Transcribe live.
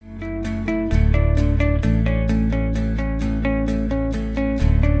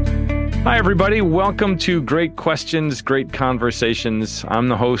Hi, everybody. Welcome to Great Questions, Great Conversations. I'm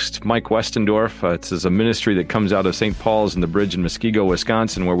the host, Mike Westendorf. This is a ministry that comes out of St. Paul's and the Bridge in Muskego,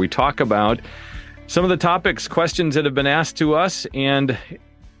 Wisconsin, where we talk about some of the topics, questions that have been asked to us, and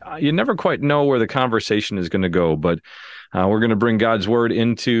you never quite know where the conversation is going to go, but we're going to bring God's Word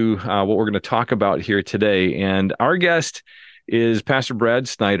into what we're going to talk about here today. And our guest is Pastor Brad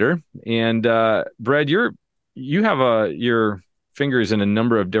Snyder. And Brad, you have your fingers in a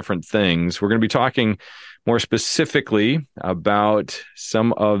number of different things. We're going to be talking more specifically about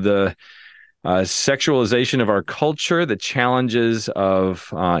some of the sexualization of our culture, the challenges of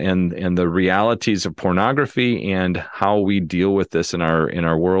and the realities of pornography, and how we deal with this in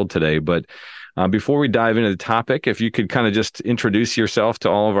our world today. But before we dive into the topic, if you could kind of just introduce yourself to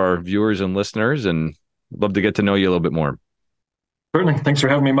all of our viewers and listeners, and I'd love to get to know you a little bit more. Certainly. Thanks for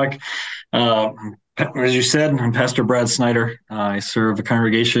having me, Mike. As you said, I'm Pastor Brad Snyder. I serve a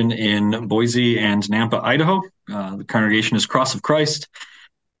congregation in Boise and Nampa, Idaho. The congregation is Cross of Christ.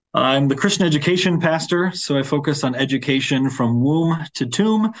 I'm the Christian education pastor, so I focus on education from womb to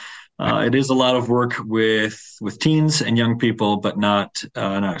tomb. It is a lot of work with teens and young people, but not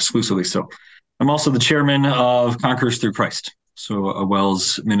exclusively so. I'm also the chairman of Conquerors Through Christ, so a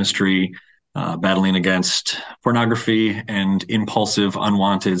WELS ministry battling against pornography and impulsive,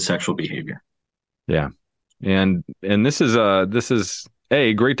 unwanted sexual behavior. Yeah, and this is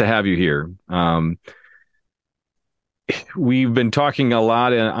great to have you here. We've been talking a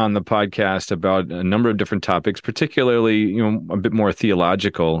lot on the podcast about a number of different topics, particularly a bit more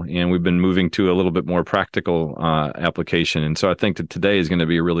theological, and we've been moving to a little bit more practical application. And so I think that today is going to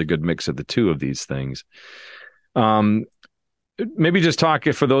be a really good mix of the two of these things. Maybe just talk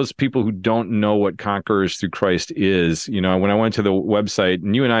for those people who don't know what Conquerors Through Christ is. When I went to the website,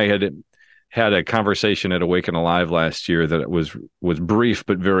 and you and I had a conversation at Awaken Alive last year that was brief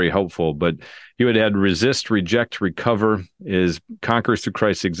but very helpful. But you had resist, reject, recover. Is Conquerors Through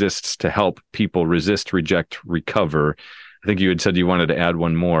Christ exists to help people resist, reject, recover. I think you had said you wanted to add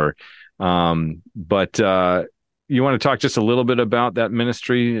one more. But you want to talk just a little bit about that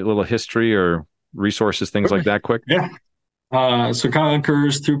ministry, a little history or resources, things like that, quick? Yeah. So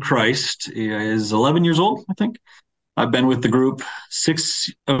Conquerors Through Christ is 11 years old, I think. I've been with the group 6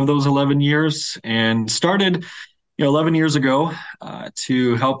 of those 11 years and started 11 years ago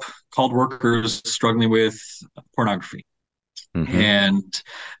to help called workers struggling with pornography. Mm-hmm. And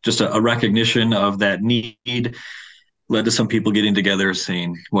just a recognition of that need led to some people getting together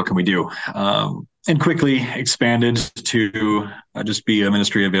saying, what can we do? And quickly expanded to just be a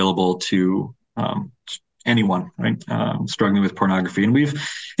ministry available to anyone, right? Struggling with pornography. And we've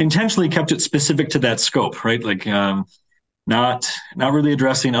intentionally kept it specific to that scope, right? Like not really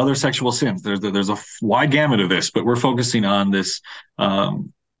addressing other sexual sins. There's a wide gamut of this, but we're focusing on this, like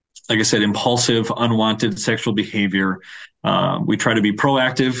I said, impulsive, unwanted sexual behavior. We try to be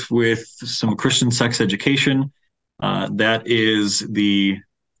proactive with some Christian sex education. That is the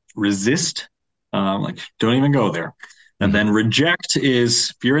resist, like don't even go there. And then reject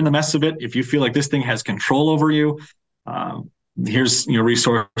is if you're in the mess of it, if you feel like this thing has control over you, here's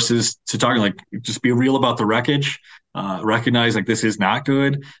resources to talk, like just be real about the wreckage, recognize like this is not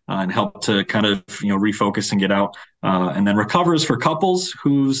good, and help to kind of refocus and get out. And then recover is for couples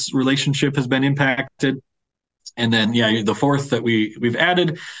whose relationship has been impacted. And then the fourth that we've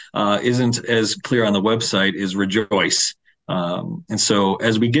added isn't as clear on the website is rejoice. And so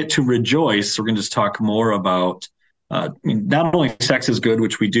as we get to rejoice, we're going to just talk more about not only sex is good,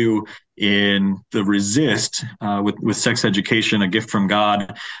 which we do in the resist with sex education, a gift from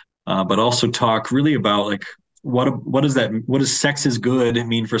God, but also talk really about like what does sex is good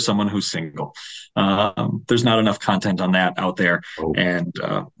mean for someone who's single? There's not enough content on that out there, and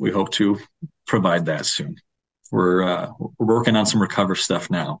we hope to provide that soon. We're working on some recover stuff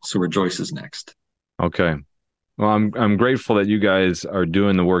now, so rejoice is next. Okay. Well, I'm grateful that you guys are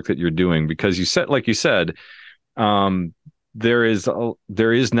doing the work that you're doing, because you said, like you said, there is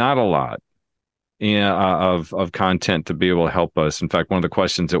not a lot of content to be able to help us. In fact, one of the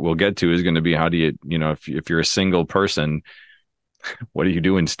questions that we'll get to is going to be, how do you, if you're a single person, what do you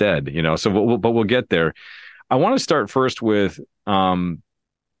do instead? So we'll get there. I want to start first with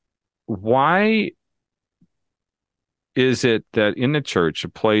why is it that in the church, a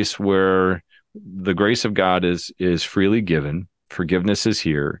place where the grace of God is freely given, forgiveness is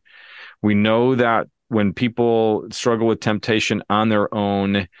here. We know that when people struggle with temptation on their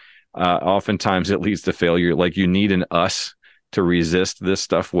own, oftentimes it leads to failure. Like, you need an us to resist this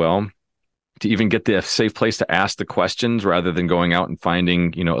stuff well, to even get the safe place to ask the questions rather than going out and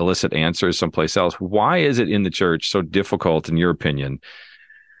finding, illicit answers someplace else. Why is it in the church so difficult, in your opinion,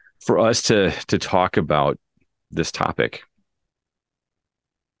 for us to talk about this topic?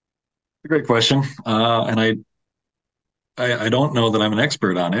 A great question. And I don't know that I'm an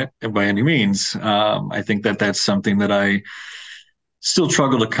expert on it by any means. I think that that's something that I still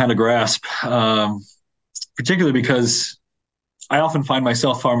struggle to kind of grasp, particularly because I often find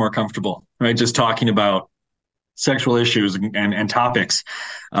myself far more comfortable, right, just talking about sexual issues and topics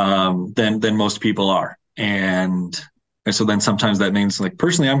than most people are. And so then sometimes that means, like,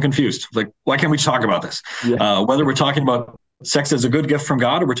 personally, I'm confused. Like, why can't we talk about this? Yeah. Whether we're talking about sex as a good gift from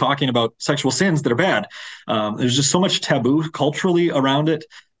God or we're talking about sexual sins that are bad. There's just so much taboo culturally around it.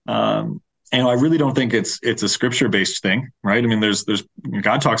 And I really don't think it's a scripture-based thing, right? I mean, there's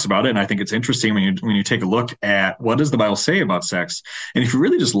God talks about it, and I think it's interesting when you take a look at what does the Bible say about sex, and if you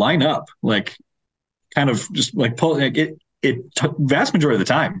really just line up, like, kind of just like pull it, vast majority of the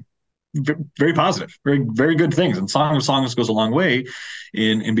time, very positive, very very good things, and Song of Songs goes a long way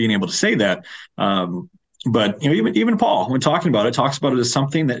in being able to say that. But even Paul, when talking about it, talks about it as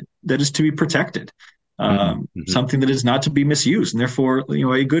something that is to be protected. Something that is not to be misused, and therefore,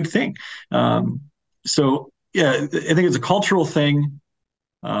 a good thing. So yeah, I think it's a cultural thing,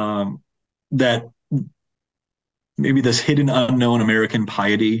 that maybe this hidden, unknown American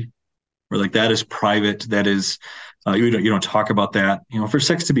piety, where like that is private, that is you don't talk about that. For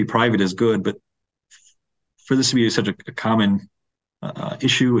sex to be private is good, but for this to be such a common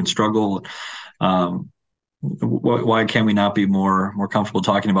issue and struggle, why can we not be more comfortable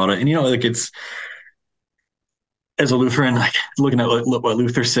talking about it? And like it's. As a Lutheran, like looking at what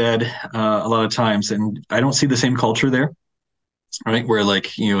Luther said a lot of times, and I don't see the same culture there, right? Where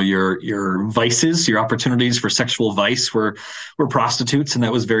like your vices, your opportunities for sexual vice were prostitutes, and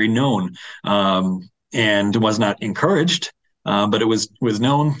that was very known, and was not encouraged, but it was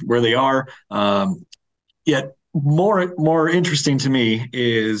known where they are. Yet more interesting to me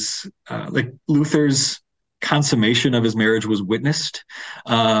is like Luther's consummation of his marriage was witnessed,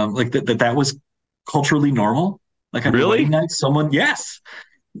 like that was culturally normal. Like on the wedding night, yes,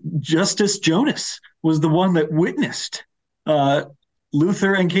 Justice Jonas was the one that witnessed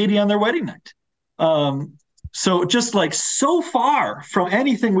Luther and Katie on their wedding night. So just like so far from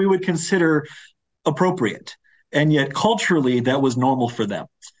anything we would consider appropriate, and yet culturally that was normal for them.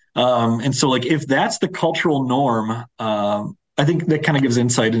 And so like if that's the cultural norm, I think that kind of gives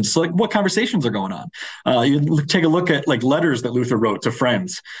insight into like what conversations are going on. You take a look at like letters that Luther wrote to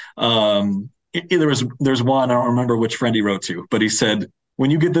friends. There's one, I don't remember which friend he wrote to, but he said,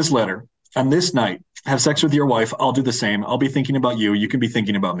 when you get this letter on this night, have sex with your wife. I'll do the same. I'll be thinking about you. You can be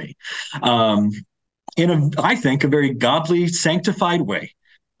thinking about me. I think, a very godly, sanctified way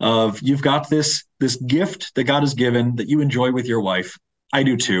of you've got this gift that God has given that you enjoy with your wife. I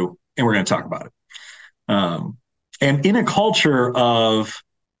do too. And we're going to talk about it. And in a culture of,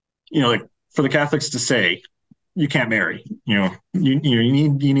 like for the Catholics to say, you can't marry, you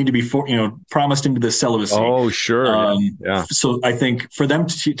need to be promised into this celibacy. Oh, sure. Yeah. So I think for them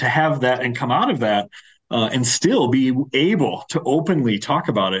to have that and come out of that and still be able to openly talk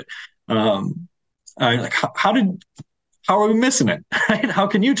about it, like how are we missing it? Right? How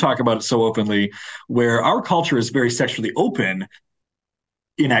can you talk about it so openly where our culture is very sexually open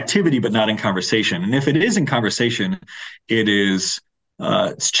in activity, but not in conversation? And if it is in conversation, it's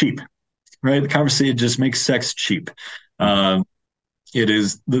cheap. Right, the conversation just makes sex cheap. It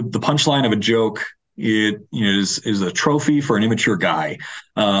is the punchline of a joke. It is a trophy for an immature guy.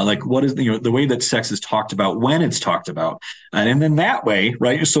 Like what is the way that sex is talked about when it's talked about, and then that way,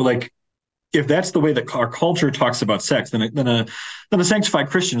 right? So like if that's the way that our culture talks about sex, then a sanctified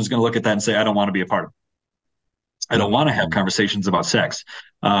Christian is going to look at that and say, I don't want to be a part of it. I don't want to have conversations about sex.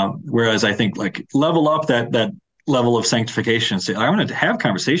 Whereas I think like level up that level of sanctification and say, I'm going to have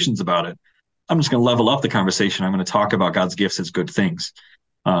conversations about it. I'm just going to level up the conversation. I'm going to talk about God's gifts as good things.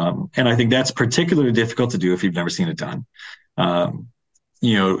 And I think that's particularly difficult to do if you've never seen it done.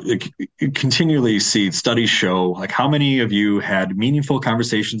 You continually see studies show like how many of you had meaningful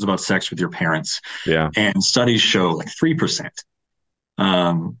conversations about sex with your parents. Yeah. And studies show like 3%.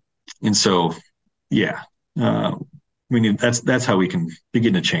 And so, yeah, we need, that's how we can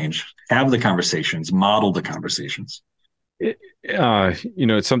begin to change, have the conversations, model the conversations.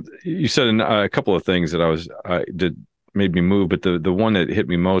 It's something you said in a couple of things that made me move, but the one that hit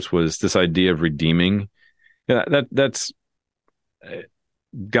me most was this idea of redeeming. That's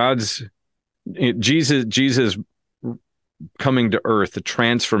God's Jesus coming to earth, the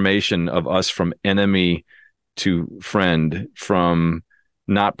transformation of us from enemy to friend, from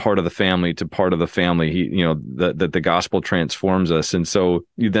not part of the family to part of the family. That the gospel transforms us. And so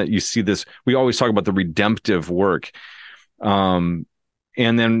that you see this, we always talk about the redemptive work.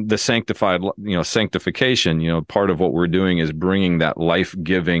 and then the sanctification, part of what we're doing is bringing that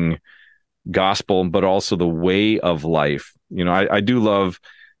life-giving gospel, but also the way of life. I do love,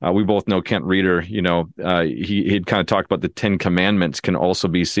 we both know Kent Reeder, he'd kind of talked about the 10 commandments can also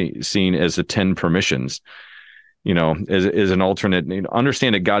be seen as the 10 permissions, as an alternate.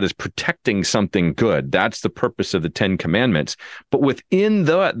 Understand that God is protecting something good. That's the purpose of the 10 commandments. But within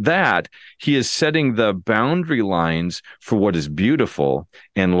that, he is setting the boundary lines for what is beautiful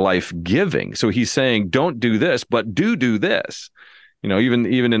and life-giving. So he's saying, don't do this, but do this.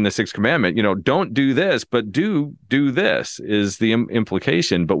 Even in the sixth commandment, don't do this, but do this is the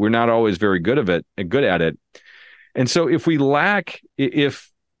implication, but we're not always very good at it. And so if we lack,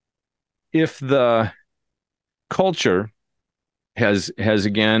 if the culture has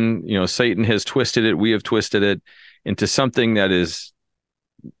again, Satan has twisted it, we have twisted it into something that is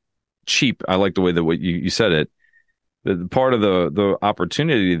cheap. I like the way that what you said it. The part of the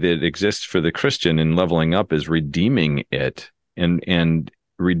opportunity that exists for the Christian in leveling up is redeeming it and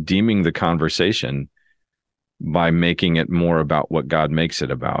redeeming the conversation by making it more about what God makes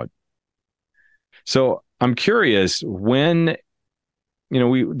it about. So I'm curious, when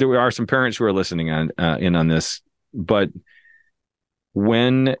there are some parents who are listening in on this, but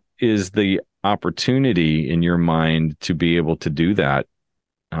when is the opportunity in your mind to be able to do that,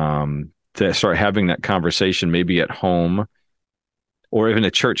 to start having that conversation, maybe at home or even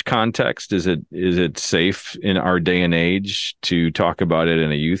a church context? Is it safe in our day and age to talk about it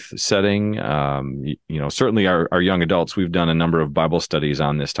in a youth setting? Certainly our young adults, we've done a number of Bible studies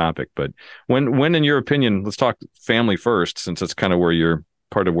on this topic, but when in your opinion, let's talk family first, since that's kind of where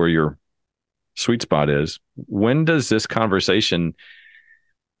your sweet spot is. When does this conversation,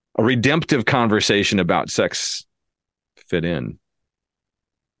 a redemptive conversation about sex, fit in?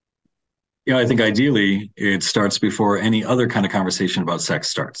 I think ideally it starts before any other kind of conversation about sex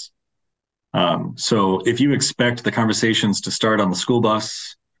starts. So if you expect the conversations to start on the school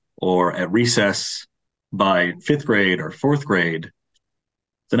bus or at recess by 5th grade or 4th grade,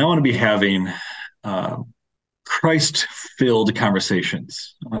 then I want to be having Christ-filled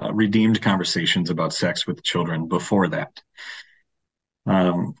conversations, redeemed conversations about sex with children before that.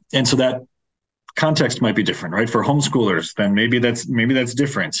 And so that context might be different, right? For homeschoolers, then maybe that's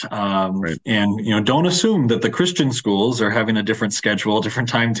different. Right. And don't assume that the Christian schools are having a different schedule, different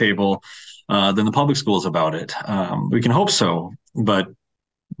timetable than the public schools about it. We can hope so, but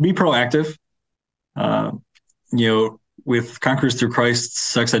be proactive. With Conquerors Through Christ's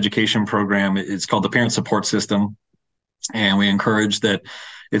sex education program, it's called the Parent Support System, and we encourage that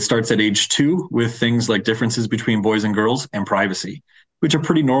it starts at age 2 with things like differences between boys and girls and privacy, which are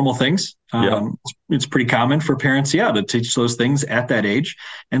pretty normal things. It's pretty common for parents, to teach those things at that age.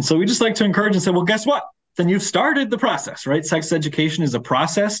 And so we just like to encourage and say, well, guess what? Then you've started the process, right? Sex education is a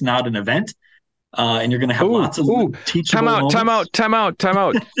process, not an event. And you're going to have lots of teachable moments. Time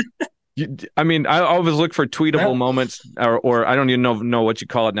out. I always look for tweetable moments, or I don't even know what you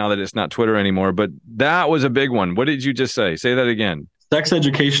call it now that it's not Twitter anymore, but that was a big one. What did you just say? Say that again. Sex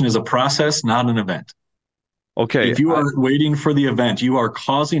education is a process, not an event. Okay. If you are waiting for the event, you are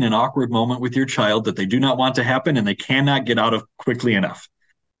causing an awkward moment with your child that they do not want to happen and they cannot get out of quickly enough.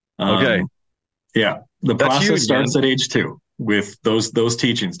 Okay. The process starts at age 2 with those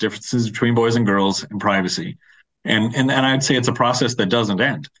teachings, differences between boys and girls and privacy. And I'd say it's a process that doesn't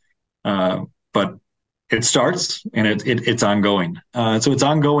end. But it starts and it's ongoing. So it's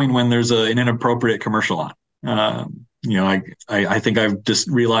ongoing when there's an inappropriate commercial on. I think I've just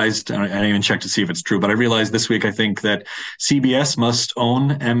realized, I didn't even check to see if it's true, but I realized this week, I think that CBS must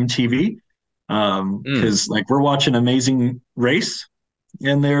own MTV because we're watching Amazing Race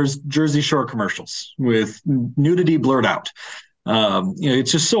and there's Jersey Shore commercials with nudity blurred out.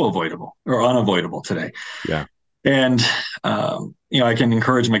 It's just so avoidable or unavoidable today. Yeah. And, I can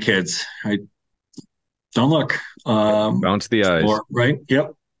encourage my kids, right? Don't look. Bounce the eyes. Right.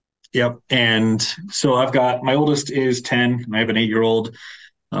 Yep. And so I've got, my oldest is 10 and I have an 8-year-old.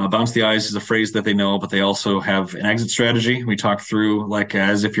 Bounce the eyes is a phrase that they know, but they also have an exit strategy. We talk through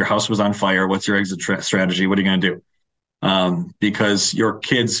as if your house was on fire, what's your exit strategy? What are you going to do? Because your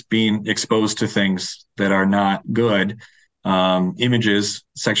kids being exposed to things that are not good, images,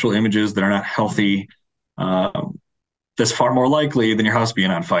 sexual images that are not healthy, that's far more likely than your house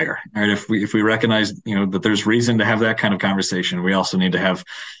being on fire. Right? If we recognize, that there's reason to have that kind of conversation, we also need to have,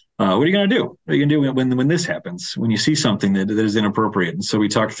 what are you going to do? What are you going to do when this happens, when you see something that is inappropriate? And so we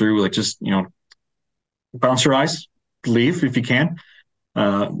talk through bounce your eyes, leave if you can,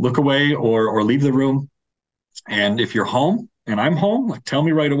 look away or leave the room. And if you're home and I'm home, like tell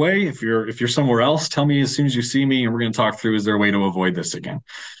me right away. If you're somewhere else, tell me as soon as you see me, and we're going to talk through, is there a way to avoid this again?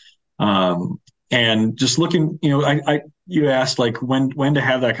 And just looking, you asked like when to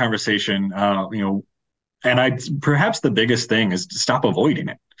have that conversation, and perhaps the biggest thing is to stop avoiding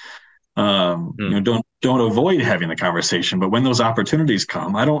it. Don't avoid having the conversation, but when those opportunities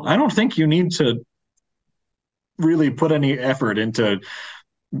come, I don't think you need to really put any effort into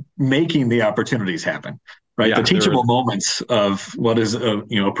making the opportunities happen. Right. Yeah, the teachable moments of what is,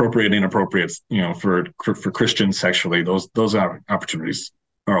 appropriate and inappropriate, for Christians sexually, those opportunities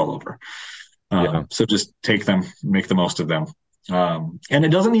are all over. So just take them, make the most of them. And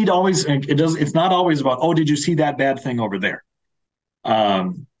it's not always about, oh, did you see that bad thing over there?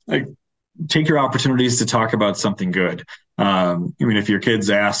 Like, take your opportunities to talk about something good. If your kids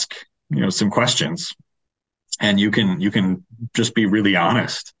ask, some questions, and you can just be really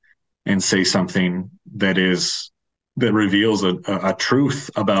honest and say something that reveals a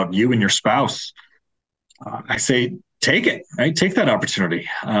truth about you and your spouse, I say, take it, right? Take that opportunity.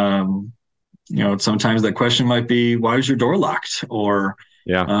 Sometimes that question might be, why is your door locked? Or,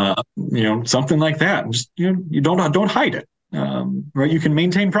 something like that. Just, you don't hide it. Right. You can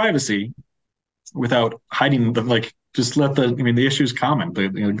maintain privacy without hiding just let the issue is common,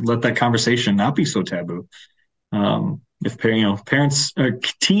 but let that conversation not be so taboo. If parents,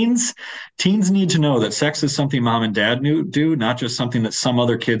 teens need to know that sex is something mom and dad do, not just something that some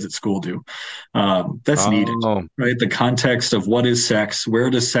other kids at school do. That's needed, right? The context of what is sex,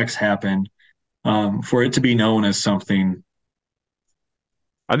 where does sex happen, for it to be known as something.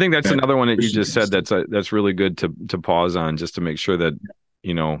 I think that's another one that you just said that's really good to pause on, just to make sure that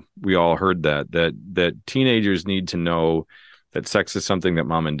we all heard that teenagers need to know that sex is something that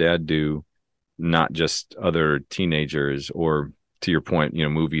mom and dad do, not just other teenagers, or, to your point,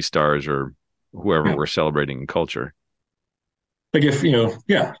 movie stars or whoever we're celebrating in culture. Like if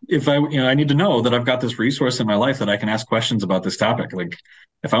I need to know that I've got this resource in my life that I can ask questions about this topic. Like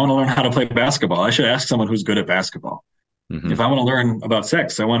if I want to learn how to play basketball, I should ask someone who's good at basketball. Mm-hmm. If I want to learn about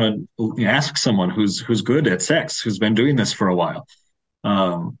sex, I want to ask someone who's good at sex, who's been doing this for a while.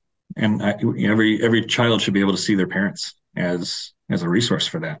 And every child should be able to see their parents as a resource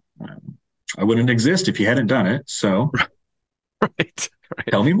for that. I wouldn't exist if you hadn't done it. So, right.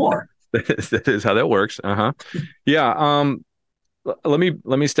 Tell me more. That is how that works. Yeah. Let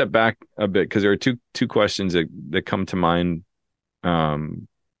me step back a bit, because there are two questions that come to mind.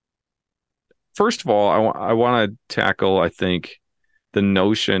 First of all, I want to tackle, I think, the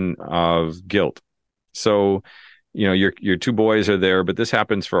notion of guilt. So, your two boys are there, but this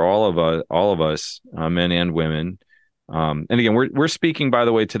happens for all of us, men and women. And again, we're speaking, by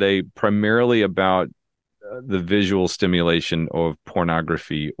the way, today primarily about the visual stimulation of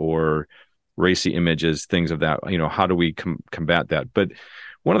pornography or racy images, things of that. How do we combat that? But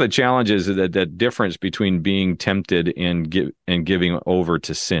one of the challenges is that difference between being tempted and giving over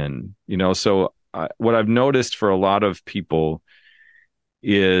to sin. So what I've noticed for a lot of people,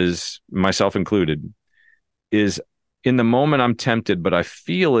 is myself included, is in the moment I'm tempted, but I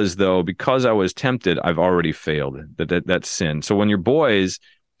feel as though because I was tempted, I've already failed. That's sin. So when your boys,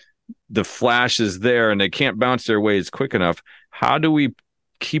 the flash is there and they can't bounce their ways quick enough, how do we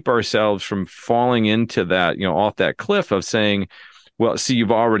keep ourselves from falling into that, off that cliff of saying, well, see,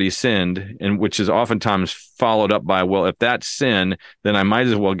 you've already sinned, and which is oftentimes followed up by, well, if that's sin, then I might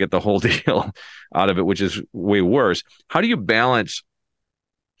as well get the whole deal out of it, which is way worse. How do you balance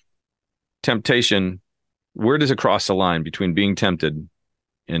temptation? Where does it cross the line between being tempted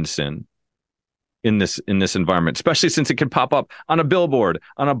and sin in this environment, especially since it can pop up on a billboard,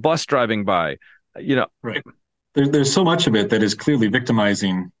 on a bus driving by, Right. There's so much of it that is clearly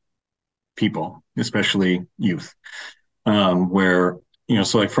victimizing people, especially youth, where,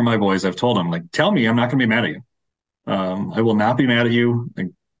 so like for my boys, I've told them, like, tell me, I'm not going to be mad at you. I will not be mad at you.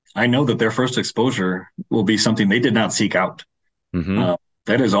 I know that their first exposure will be something they did not seek out. Mm-hmm.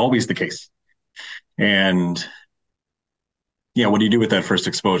 That is always the case. And what do you do with that first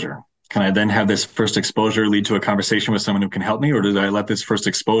exposure? Can I then have this first exposure lead to a conversation with someone who can help me? Or do I let this first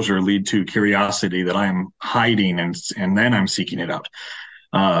exposure lead to curiosity that I'm hiding and then I'm seeking it out?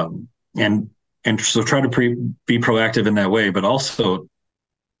 And so try to be proactive in that way, but also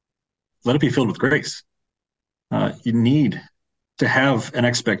let it be filled with grace. You need to have an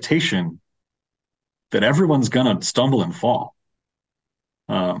expectation that everyone's going to stumble and fall.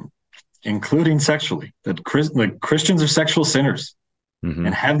 Including sexually, that Christians are sexual sinners, mm-hmm.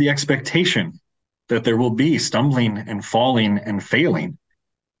 and have the expectation that there will be stumbling and falling and failing,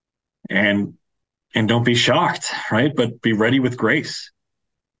 and don't be shocked, right? But be ready with grace.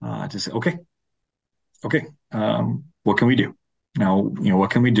 To say, okay, what can we do? Now,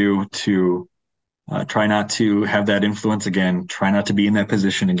 what can we do to try not to have that influence again, try not to be in that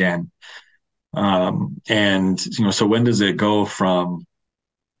position again? And, so when does it go from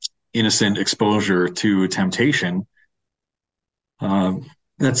innocent exposure to temptation?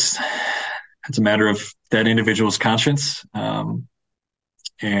 That's a matter of that individual's conscience.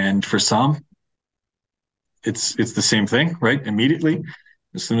 And for some, it's the same thing, right? Immediately,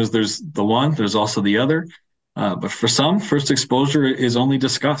 as soon as there's the one, there's also the other. But for some, first exposure is only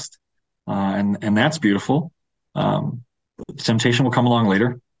disgust, and that's beautiful. Temptation will come along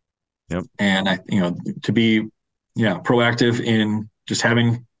later. Yep. And to be, proactive in just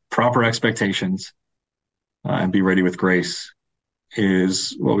having proper expectations and be ready with grace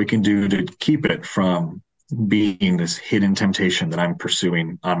is what we can do to keep it from being this hidden temptation that I'm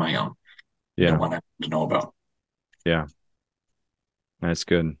pursuing on my own. Yeah. I don't want to know about. Yeah. That's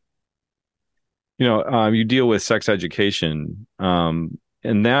good. You deal with sex education, and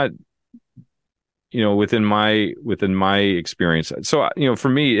that, within my experience. So, for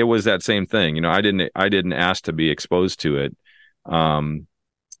me, it was that same thing. I didn't ask to be exposed to it.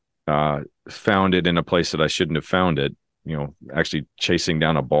 Found it in a place that I shouldn't have found it, actually chasing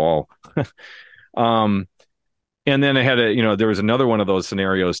down a ball. And then I had there was another one of those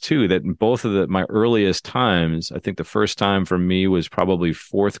scenarios too, that in both of my earliest times, I think the first time for me was probably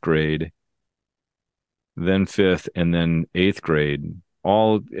fourth grade, then fifth, and then eighth grade,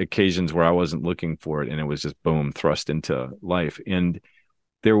 all occasions where I wasn't looking for it. And it was just boom, thrust into life. And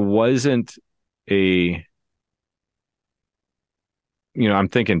there wasn't I'm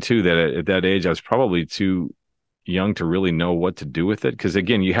thinking too that at that age, I was probably too young to really know what to do with it. Because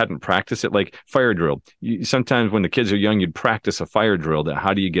again, you hadn't practiced it, like fire drill. Sometimes when the kids are young, you'd practice a fire drill that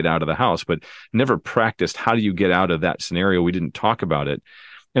how do you get out of the house, but never practiced how do you get out of that scenario. We didn't talk about it.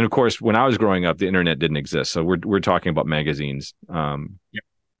 And of course, when I was growing up, the internet didn't exist. So we're talking about magazines. Yep.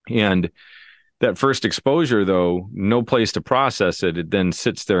 And that first exposure, though, no place to process it. It then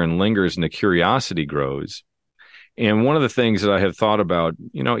sits there and lingers, and the curiosity grows. And one of the things that I have thought about,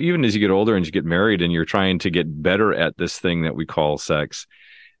 even as you get older and you get married and you're trying to get better at this thing that we call sex,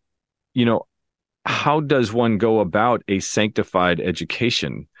 how does one go about a sanctified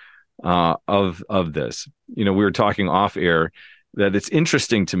education of this? We were talking off air that it's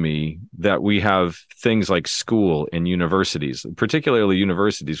interesting to me that we have things like school and universities, particularly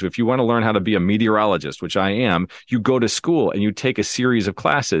universities. If you want to learn how to be a meteorologist, which I am, you go to school and you take a series of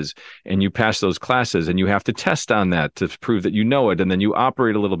classes and you pass those classes and you have to test on that to prove that you know it. And then you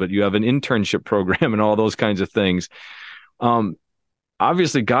operate a little bit. You have an internship program and all those kinds of things.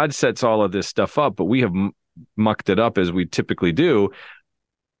 Obviously, God sets all of this stuff up, but we have mucked it up as we typically do.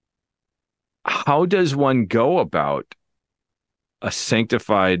 How does one go about a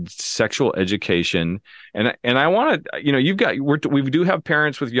sanctified sexual education? And I want to, we do have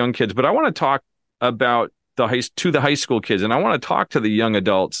parents with young kids, but I want to talk about the high school kids, and I want to talk to the young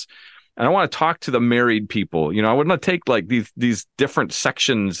adults, and I want to talk to the married people. I would not take like these different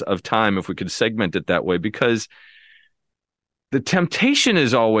sections of time if we could segment it that way, because the temptation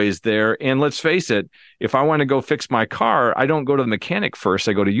is always there. And let's face it, if I want to go fix my car, I don't go to the mechanic first.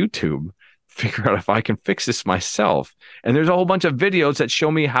 I go to YouTube, figure out if I can fix this myself. And there's a whole bunch of videos that show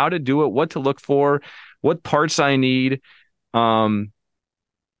me how to do it, what to look for, what parts I need. And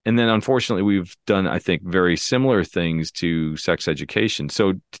then unfortunately, we've done, I think, very similar things to sex education.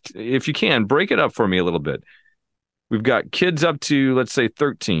 So if you can, break it up for me a little bit. We've got kids up to, let's say,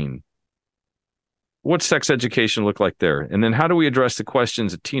 13. What's sex education look like there? And then how do we address the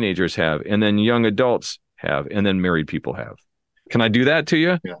questions that teenagers have, and then young adults have, and then married people have? Can I do that to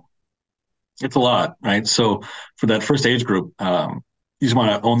you? Yeah. It's a lot, right? So for that first age group, you just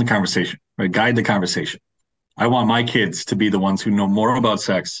want to own the conversation, right? Guide the conversation. I want my kids to be the ones who know more about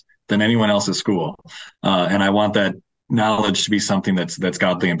sex than anyone else at school. And I want that knowledge to be something that's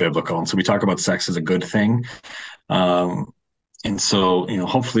godly and biblical. And so we talk about sex as a good thing. And so,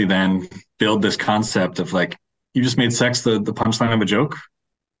 hopefully then build this concept of like, you just made sex the punchline of a joke.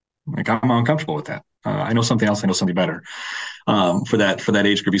 Like, I'm uncomfortable with that. I know something else. I know something better. For that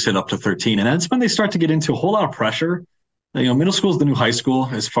age group, you said up to 13. And that's when they start to get into a whole lot of pressure. Middle school is the new high school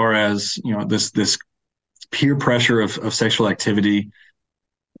as far as, this peer pressure of sexual activity.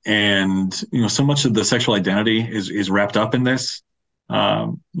 And, so much of the sexual identity is wrapped up in this.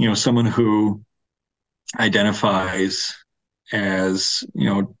 Someone who identifies as,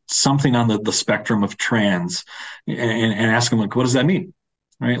 something on the spectrum of trans, and ask them, like, what does that mean?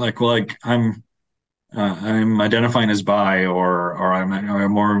 Right? Like, well, like I'm I'm identifying as bi, or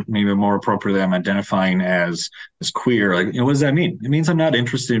I'm more, maybe more appropriately, I'm identifying as queer. Like, what does that mean? It means I'm not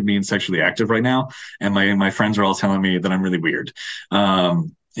interested in being sexually active right now, and my friends are all telling me that I'm really weird.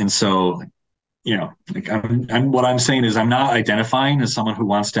 And so, like I'm what I'm saying is I'm not identifying as someone who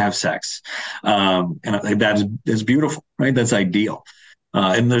wants to have sex, and I think that is beautiful, right? That's ideal.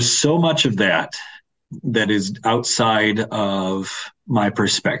 And there's so much of that is outside of my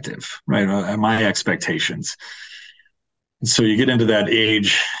perspective, right? My expectations. And so you get into that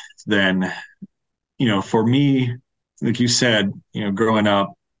age, then, for me, like you said, growing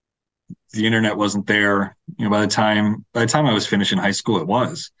up, the internet wasn't there. By the time I was finishing high school, it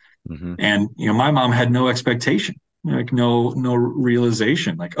was. Mm-hmm. And, my mom had no expectation, like no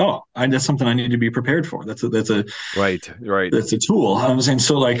realization, like, oh, that's something I need to be prepared for. Right. That's a tool. I'm saying,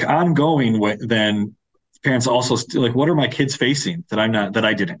 so like ongoing, then parents also like, what are my kids facing that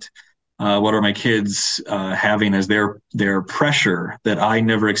I didn't? What are my kids having as their pressure that I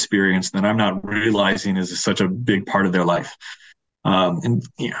never experienced, that I'm not realizing is such a big part of their life? And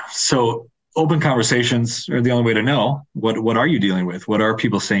so open conversations are the only way to know what are you dealing with? What are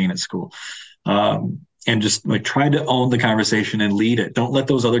people saying at school? And just like try to own the conversation and lead it. Don't let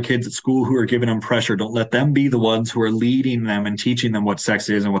those other kids at school who are giving them pressure, don't let them be the ones who are leading them and teaching them what sex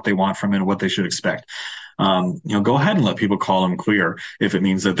is and what they want from it and what they should expect. Go ahead and let people call them queer if it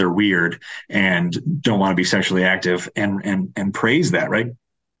means that they're weird and don't want to be sexually active, and praise that, right?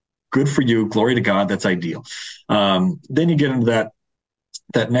 Good for you. Glory to God. That's ideal. Then you get into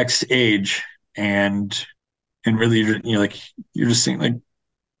that next age, and really, you're just seeing like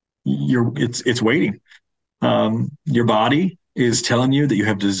it's waiting. Your body is telling you that you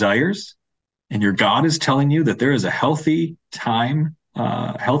have desires, and your God is telling you that there is a healthy time,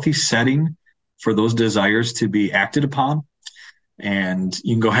 healthy setting for those desires to be acted upon. And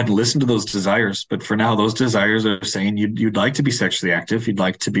you can go ahead and listen to those desires. But for now, those desires are saying you'd like to be sexually active, you'd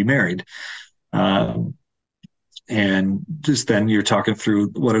like to be married. And just then you're talking through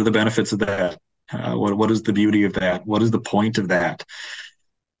what are the benefits of that? What is the beauty of that? What is the point of that?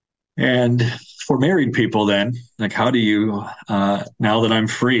 And for married people, then, like, how do you, now that I'm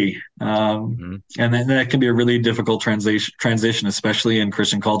free? Mm-hmm. And then that can be a really difficult transition, especially in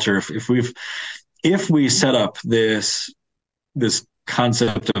Christian culture. If we set up this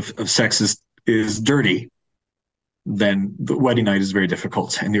concept of sex is dirty, then the wedding night is very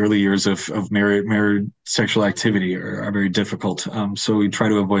difficult, and the early years of married sexual activity are very difficult. So we try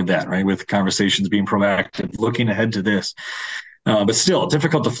to avoid that, right? With conversations, being proactive, looking ahead to this. But still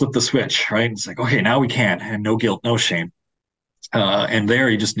difficult to flip the switch, right? It's like, okay, now we can, and no guilt, no shame. And there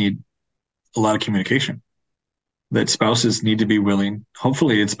you just need a lot of communication, that spouses need to be willing.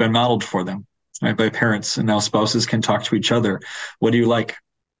 Hopefully it's been modeled for them, right, by parents, and now spouses can talk to each other. What do you like?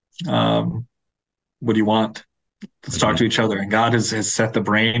 What do you want? Let's talk to each other. And God has set the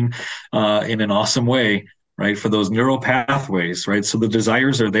brain in an awesome way, right, for those neural pathways, right? So the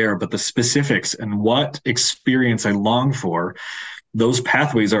desires are there, but the specifics and what experience I long for, those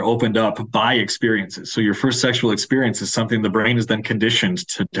pathways are opened up by experiences. So your first sexual experience is something the brain is then conditioned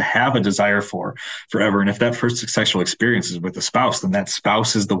to have a desire for forever. And if that first sexual experience is with a spouse, then that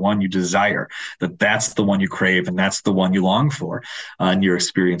spouse is the one you desire, that's the one you crave, and that's the one you long for in your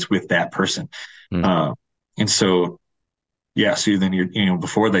experience with that person. Mm. And so, yeah, so then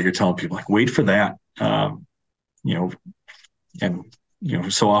before that, you're telling people, like, wait for that. And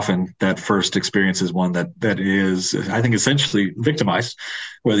so often that first experience is one that is, I think, essentially victimized.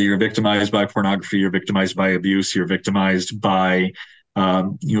 Whether you're victimized by pornography, you're victimized by abuse, you're victimized by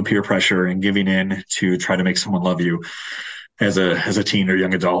peer pressure and giving in to try to make someone love you as a teen or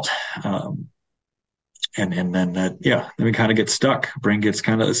young adult. And then then we kind of get stuck. Brain gets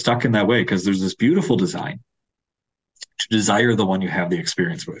kind of stuck in that way, because there's this beautiful design to desire the one you have the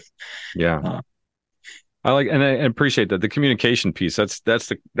experience with. Yeah. I like, and I appreciate that, the communication piece. That's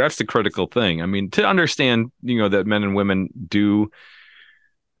the critical thing. I mean, to understand, that men and women do,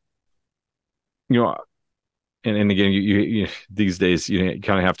 and again, you these days, you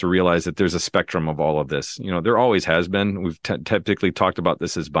kind of have to realize that there's a spectrum of all of this. There always has been. We've typically talked about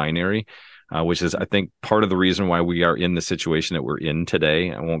this as binary, which is, I think, part of the reason why we are in the situation that we're in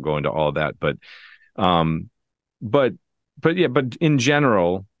today. I won't go into all of that, but in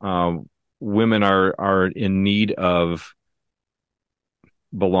general, women are in need of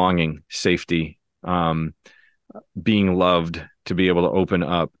belonging, safety, being loved, to be able to open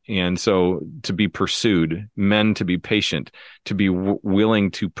up. And so to be pursued, men to be patient, to be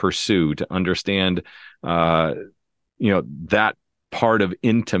willing to pursue, to understand, that part of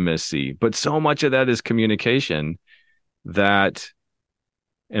intimacy. But so much of that is communication that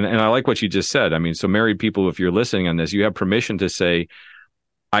And I like what you just said. I mean, so married people, if you're listening on this, you have permission to say,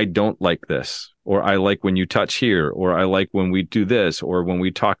 I don't like this, or I like when you touch here, or I like when we do this, or when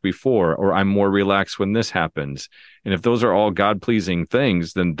we talk before, or I'm more relaxed when this happens. And if those are all God-pleasing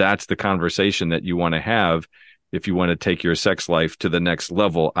things, then that's the conversation that you want to have if you want to take your sex life to the next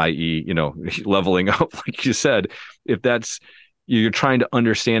level, i.e., leveling up, like you said. If that's, you're trying to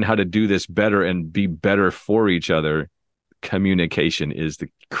understand how to do this better and be better for each other, communication is the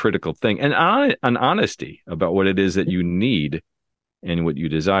critical thing. And an honesty about what it is that you need and what you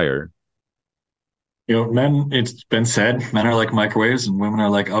desire. Men, it's been said, men are like microwaves and women are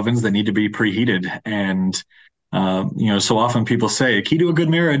like ovens that need to be preheated. And, so often people say a key to a good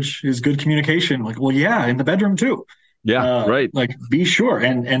marriage is good communication. Like, well, yeah, in the bedroom too. Yeah, right. Like, be sure.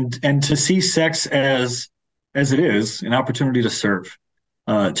 And to see sex as it is, an opportunity to serve,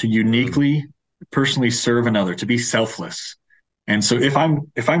 to uniquely, personally serve another, to be selfless. And so if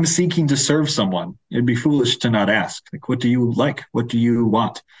I'm seeking to serve someone, it'd be foolish to not ask, like, what do you like? What do you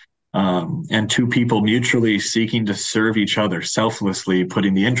want? And two people mutually seeking to serve each other, selflessly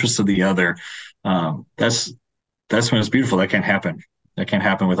putting the interests of the other. That's when it's beautiful. That can't happen. That can't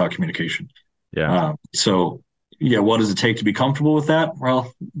happen without communication. Yeah. What does it take to be comfortable with that?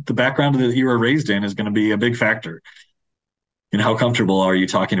 Well, the background that you were raised in is going to be a big factor. And how comfortable are you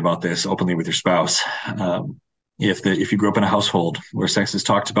talking about this openly with your spouse? If you grew up in a household where sex is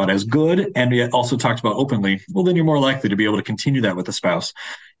talked about as good and yet also talked about openly, well, then you're more likely to be able to continue that with a spouse.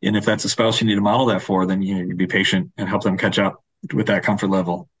 And if that's a spouse you need to model that for, then you be patient and help them catch up with that comfort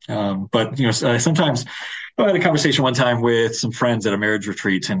level. Sometimes I had a conversation one time with some friends at a marriage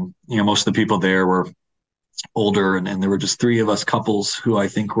retreat, and most of the people there were older, and there were just three of us couples who I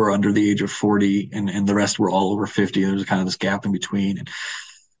think were under the age of 40, and the rest were all over 50. There was kind of this gap in between.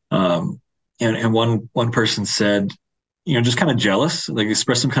 And one person said, just kind of jealous, like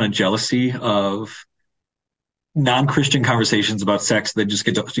expressed some kind of jealousy of non-Christian conversations about sex. They just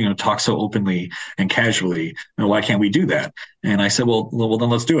get to, talk so openly and casually. Why can't we do that? And I said, well, then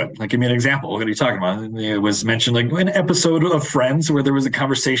let's do it. Like, give me an example. What are you talking about? And it was mentioned like an episode of Friends where there was a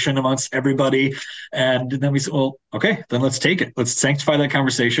conversation amongst everybody. And then we said, well, okay, then let's take it. Let's sanctify that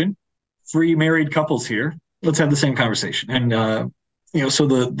conversation. 3 married couples here. Let's have the same conversation. And, so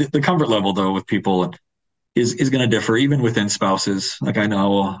the comfort level though with people is going to differ even within spouses. Like I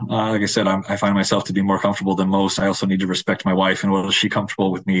know, like I said, I find myself to be more comfortable than most. I also need to respect my wife and what is she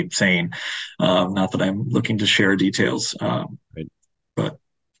comfortable with me saying. Not that I'm looking to share details, right. But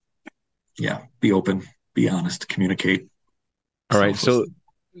yeah, be open, be honest, communicate. All right. So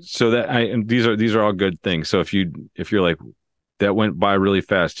these are all good things. So if you're like, that went by really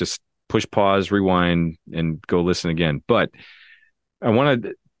fast, just push pause, rewind, and go listen again. But I want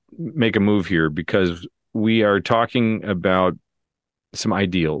to make a move here because we are talking about some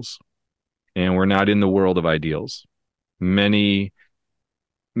ideals, and we're not in the world of ideals. Many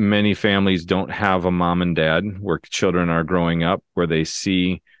families don't have a mom and dad where children are growing up, where they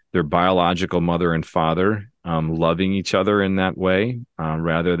see their biological mother and father loving each other in that way.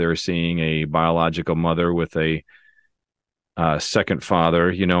 Rather, they're seeing a biological mother with a second father,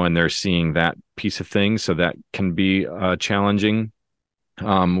 and they're seeing that piece of things. So that can be challenging.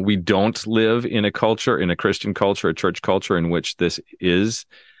 We don't live in a Christian culture, a church culture in which this is.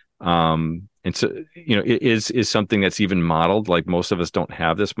 And so, it is something that's even modeled. Like most of us don't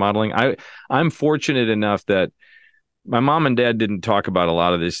have this modeling. I'm fortunate enough that my mom and dad didn't talk about a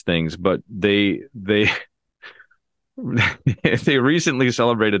lot of these things, but they they recently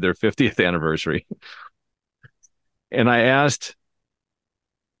celebrated their 50th anniversary. And I asked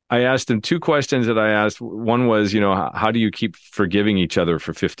them 2 questions that I asked. One was, how do you keep forgiving each other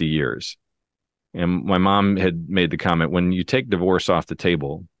for 50 years? And my mom had made the comment, when you take divorce off the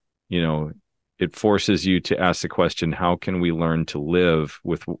table, it forces you to ask the question, how can we learn to live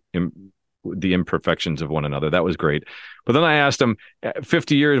with the imperfections of one another? That was great. But then I asked them,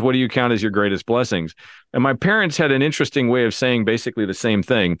 50 years, what do you count as your greatest blessings? And my parents had an interesting way of saying basically the same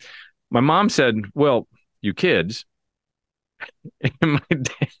thing. My mom said, well, you kids. And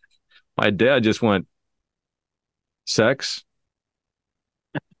my dad just went, sex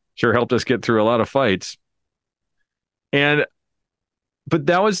sure helped us get through a lot of fights. But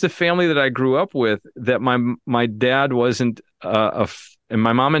that was the family that I grew up with, that my dad wasn't, and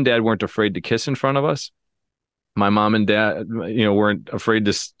my mom and dad weren't afraid to kiss in front of us. My mom and dad, weren't afraid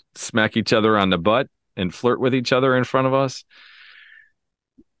to smack each other on the butt and flirt with each other in front of us.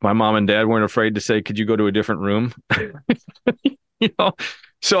 My mom and dad weren't afraid to say, could you go to a different room?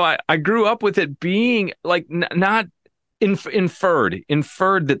 So I grew up with it being like not inferred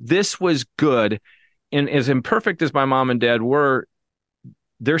that this was good. And as imperfect as my mom and dad were,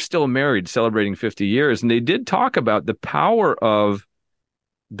 they're still married, celebrating 50 years. And they did talk about the power of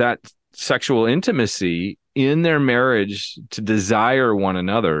that sexual intimacy in their marriage, to desire one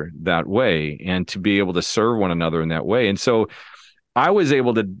another that way and to be able to serve one another in that way. And so I was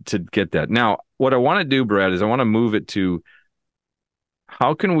able to get that. Now, what I want to do, Brad, is I want to move it to,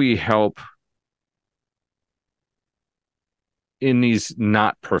 how can we help in these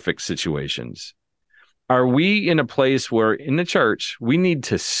not perfect situations? Are we in a place where in the church we need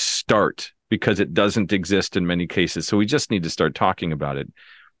to start, because it doesn't exist in many cases, so we just need to start talking about it?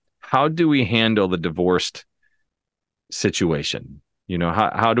 How do we handle the divorced situation?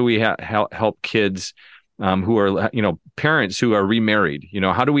 How do we help kids who are, parents who are remarried?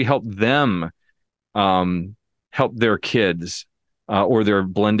 How do we help them help their kids or their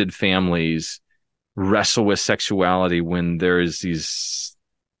blended families wrestle with sexuality when there's these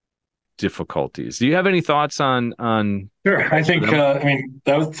difficulties? Do you have any thoughts on? Sure. I think,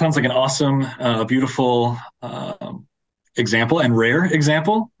 that sounds like an awesome, beautiful example, and rare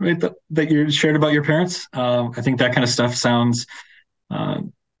example, right? That you shared about your parents. I think that kind of stuff sounds,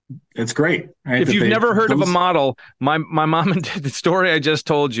 it's great. Right? If you've never heard of a model, my mom and dad, the story I just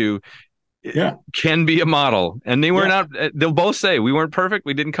told you, can be a model. And they were not, they'll both say, we weren't perfect.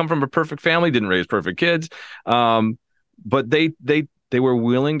 We didn't come from a perfect family, didn't raise perfect kids. But they were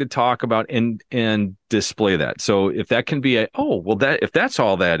willing to talk about and display that. So if that can be if that's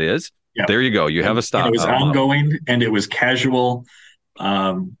all that is, there you go. You have a stop. And it was ongoing and it was casual.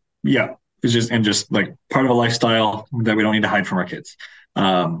 It's just like part of a lifestyle that we don't need to hide from our kids.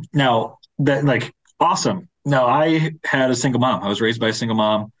 Now that awesome. Now I had a single mom. I was raised by a single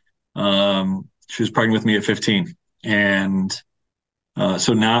mom. She was pregnant with me at 15, and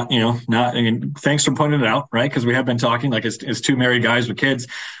so thanks for pointing it out, right? Because we have been talking as two married guys with kids,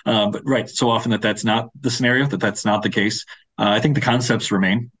 but right, so often that's not the scenario, that's not the case. I think the concepts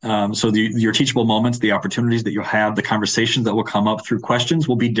remain. So your teachable moments, the opportunities that you'll have, the conversations that will come up through questions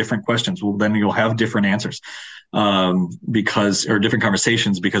will be different questions. Then you'll have different answers, or different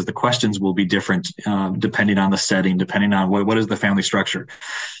conversations, because the questions will be different depending on the setting, depending on what is the family structure.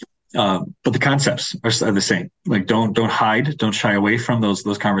 But the concepts are the same. Don't hide, don't shy away from those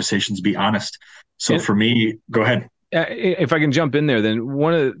conversations. Be honest. So for me, go ahead. If I can jump in there,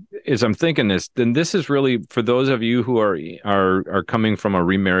 then as I'm thinking this is really for those of you who are coming from a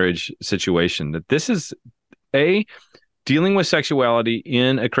remarriage situation, that this is dealing with sexuality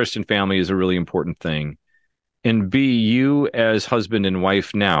in a Christian family is a really important thing. And B, you as husband and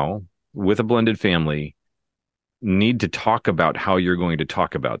wife now with a blended family need to talk about how you're going to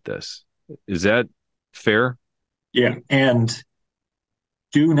talk about this. Is that fair? Yeah. And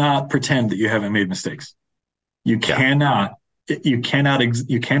do not pretend that you haven't made mistakes. You cannot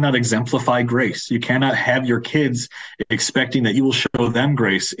exemplify grace. You cannot have your kids expecting that you will show them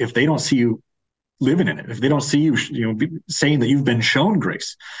grace if they don't see you living in it. If they don't see you, saying that you've been shown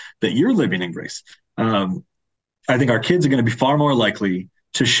grace, that you're living in grace. I think our kids are going to be far more likely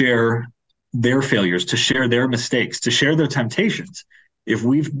to share their failures, to share their mistakes, to share their temptations if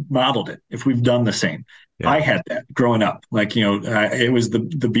we've modeled it, if we've done the same. I had that growing up. It was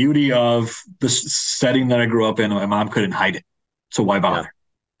the beauty of the setting that I grew up in. My mom couldn't hide it, so why bother?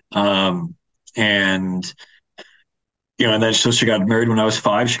 And then so she got married when I was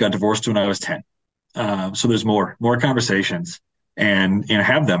 5. She got divorced when I was 10. So there's more conversations, and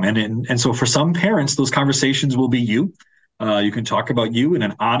have them. And so for some parents, those conversations will be you. You can talk about you in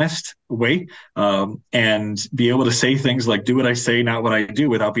an honest way, and be able to say things like, do what I say, not what I do,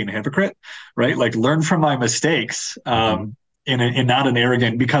 without being a hypocrite, right? Learn from my mistakes, in not an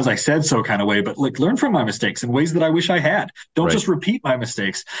arrogant because I said so kind of way, but learn from my mistakes in ways that I wish I had. Don't just repeat my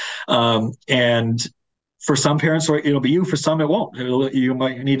mistakes. And for some parents, it'll be you. For some, it won't. You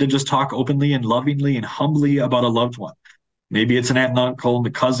might need to just talk openly and lovingly and humbly about a loved one. Maybe it's an aunt and uncle,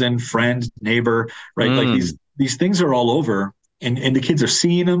 a cousin, friend, neighbor, right? These things are all over, and the kids are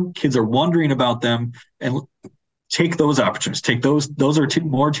seeing them. Kids are wondering about them, and take those opportunities. Take those are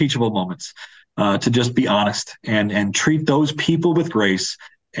more teachable moments, to just be honest and treat those people with grace,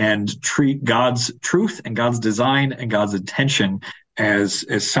 and treat God's truth and God's design and God's intention as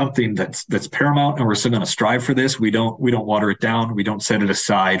something that's paramount. And we're still going to strive for this. We don't water it down. We don't set it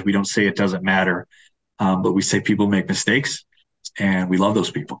aside. We don't say it doesn't matter. But we say people make mistakes, and we love those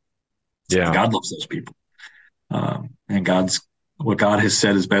people. Yeah, God loves those people. And what God has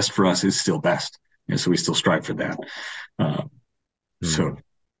said is best for us is still best. And so we still strive for that. So,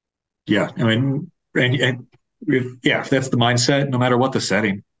 yeah, if that's the mindset, no matter what the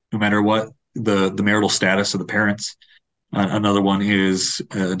setting, no matter what the marital status of the parents. Another one is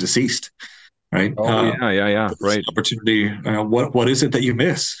deceased. right? Oh, yeah. Right. Opportunity. What is it that you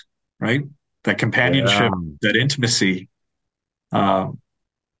miss, right? That Yeah. companionship, that intimacy. Um,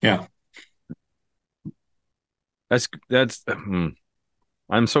 yeah. That's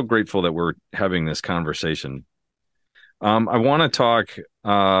I'm so grateful that we're having this conversation. I want to talk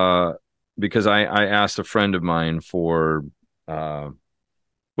because I asked a friend of mine for uh,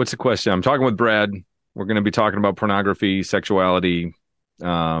 what's the question? I'm talking with Brad. We're going to be talking about pornography, sexuality.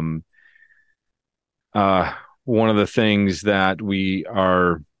 Um, uh, One of the things that we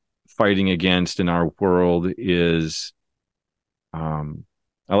are fighting against in our world is, um,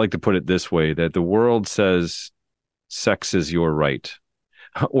 I like to put it this way, that the world says sex is your right,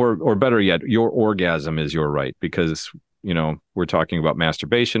 or better yet, your orgasm is your right, because we're talking about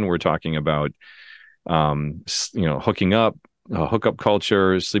masturbation, we're talking about hooking up, hookup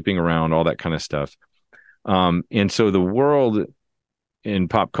culture, sleeping around, all that kind of stuff. And so the world in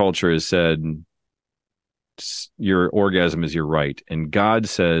pop culture has said your orgasm is your right, and God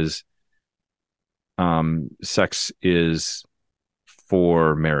says sex is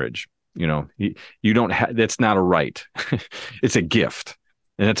for marriage. You don't have, that's not a right. It's a gift,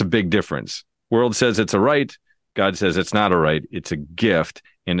 and that's a big difference. World says it's a right, God says it's not a right, it's a gift,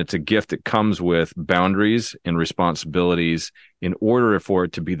 and it's a gift that comes with boundaries and responsibilities in order for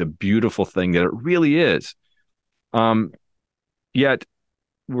it to be the beautiful thing that it really is. Yet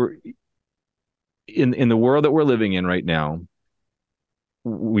we're in the world that we're living in right now.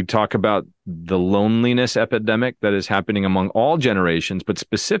 We talk about the loneliness epidemic that is happening among all generations, but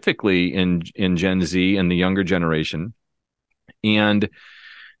specifically in Gen Z and the younger generation. And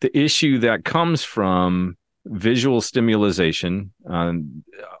the issue that comes from visual stimulation,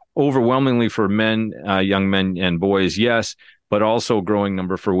 overwhelmingly for men, young men and boys, yes, but also a growing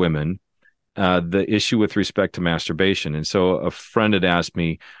number for women, the issue with respect to masturbation. And so a friend had asked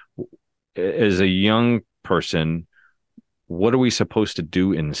me, as a young person, what are we supposed to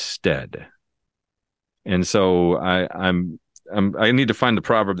do instead? And so I need to find the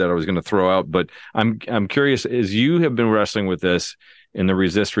proverb that I was going to throw out, but I'm curious, as you have been wrestling with this in the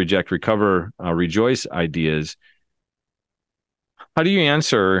resist, reject, recover, rejoice ideas, how do you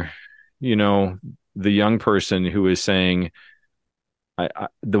answer, the young person who is saying,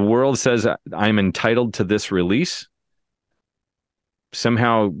 the world says I'm entitled to this release.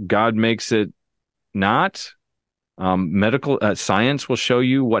 Somehow God makes it not. Medical science will show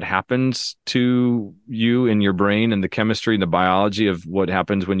you what happens to you in your brain and the chemistry and the biology of what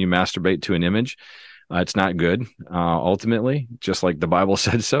happens when you masturbate to an image. It's not good, ultimately, just like the Bible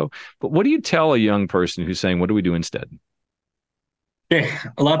said so. But what do you tell a young person who's saying, what do we do instead? Okay,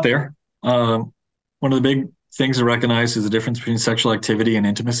 a lot there. One of the big things to recognize is the difference between sexual activity and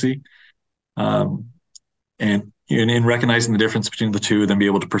intimacy. And in recognizing the difference between the two, then be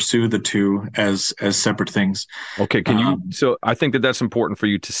able to pursue the two as separate things. Okay, so I think that that's important for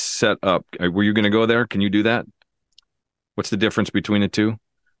you to set up. Were you going to go there? Can you do that? What's the difference between the two?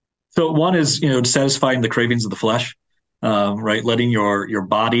 So one is, satisfying the cravings of the flesh, right? Letting your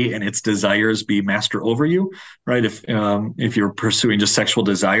body and its desires be master over you, right? If you're pursuing just sexual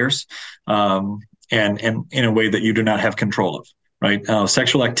desires, and in a way that you do not have control of, right?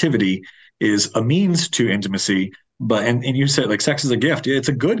 Sexual activity is a means to intimacy, but and you said like sex is a gift. It's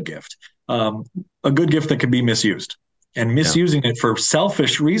a good gift, a good gift that can be misused, and misusing it for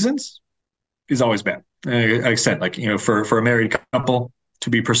selfish reasons is always bad. I said, like, for a married couple to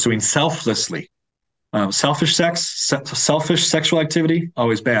be pursuing selflessly, selfish selfish sexual activity,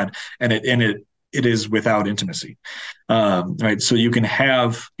 always bad, and it is without intimacy, right? So you can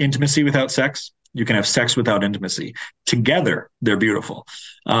have intimacy without sex. You can have sex without intimacy. Together, they're beautiful.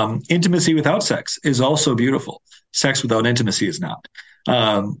 Intimacy without sex is also beautiful. Sex without intimacy is not.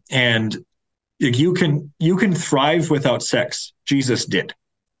 And you can thrive without sex. Jesus did.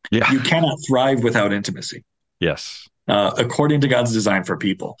 Yeah. You cannot thrive without intimacy. Yes. According to God's design for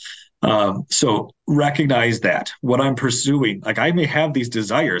people. So recognize that what I'm pursuing, like I may have these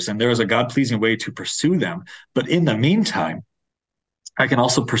desires and there is a God-pleasing way to pursue them, but in the meantime, I can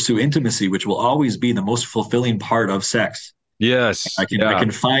also pursue intimacy, which will always be the most fulfilling part of sex. Yes. I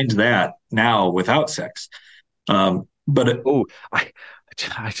can find that now without sex. But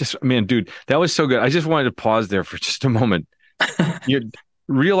I just, man, dude, that was so good. I just wanted to pause there for just a moment. You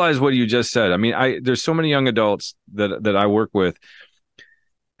realize what you just said. I mean, there's so many young adults that I work with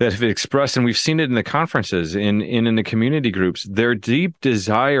that have expressed, and we've seen it in the conferences, in the community groups, their deep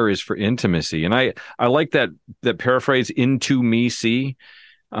desire is for intimacy. And I like that paraphrase, intimacy,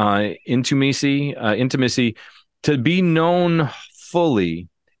 to be known fully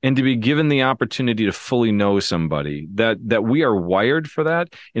and to be given the opportunity to fully know somebody, that we are wired for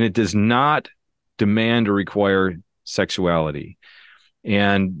that. And it does not demand or require sexuality.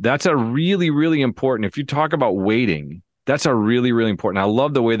 And that's a really, really important, if you talk about waiting, that's a really, really important. I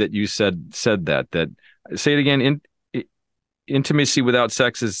love the way that you said that say it again. Intimacy without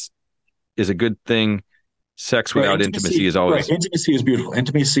sex is a good thing. Sex without intimacy is always right. Intimacy is beautiful.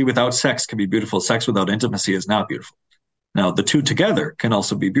 Intimacy without sex can be beautiful. Sex without intimacy is not beautiful. Now, the two together can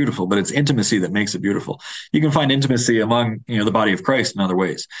also be beautiful, but it's intimacy that makes it beautiful. You can find intimacy among, the body of Christ in other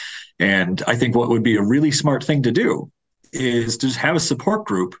ways. And I think what would be a really smart thing to do is to just have a support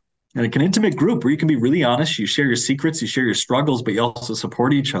group, and like an intimate group where you can be really honest. You share your secrets, you share your struggles, but you also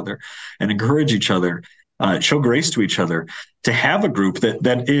support each other and encourage each other, show grace to each other. To have a group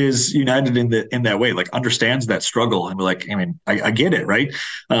that is united in that way, like understands that struggle, and be like, I get it, right?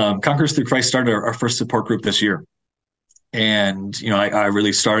 Conquerors Through Christ started our first support group this year. And I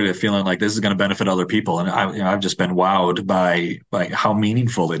really started it feeling like this is going to benefit other people, and I've just been wowed by how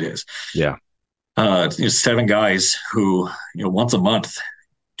meaningful it is. Yeah, 7 guys who once a month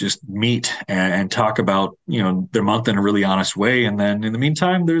just meet and talk about their month in a really honest way, and then in the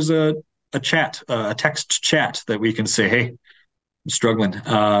meantime, there's a text chat that we can say, "Hey, I'm struggling,"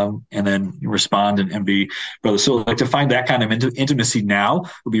 and then respond and be brothers. So, like, to find that kind of intimacy now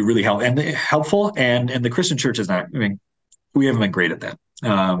would be really helpful. And the Christian church is not. We haven't been great at that.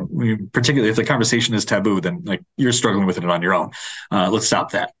 Particularly if the conversation is taboo, then like you're struggling with it on your own. Let's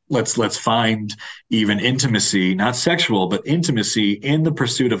stop that. Let's find even intimacy, not sexual, but intimacy in the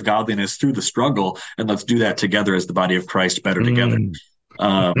pursuit of godliness through the struggle, and let's do that together as the body of Christ, better together.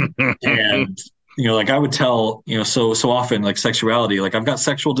 And like I would tell so often, like sexuality, like I've got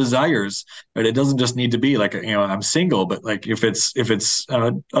sexual desires, right? It doesn't just need to be like I'm single, but like if it's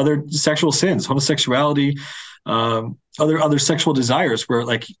other sexual sins, homosexuality. Other sexual desires, where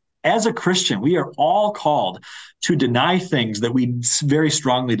like as a Christian, we are all called to deny things that we very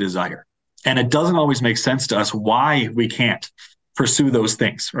strongly desire. And it doesn't always make sense to us why we can't pursue those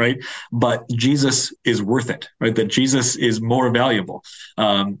things, right? But Jesus is worth it, right? That Jesus is more valuable.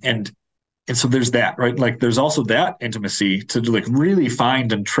 And so there's that, right? Like there's also that intimacy to like really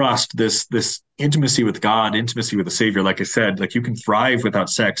find and trust this intimacy with God, intimacy with the Savior. Like I said, like you can thrive without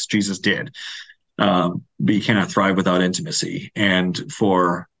sex, Jesus did. But you cannot thrive without intimacy. And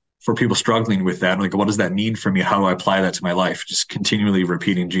for people struggling with that, like, what does that mean for me? How do I apply that to my life? Just continually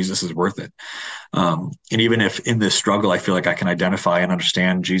repeating, Jesus is worth it. And even if in this struggle, I feel like I can identify and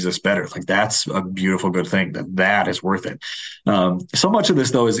understand Jesus better, like that's a beautiful, good thing, that is worth it. So much of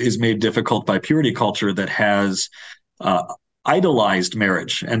this, though, is made difficult by purity culture that has idolized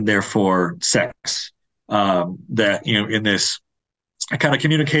marriage and therefore sex. That, in this kind of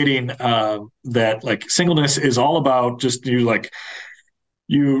communicating that like singleness is all about just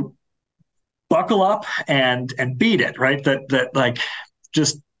you buckle up and beat it, right? That like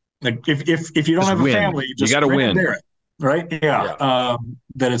just like if you don't have a family, you just got to win, right? Yeah.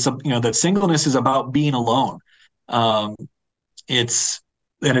 That it's that singleness is about being alone. It's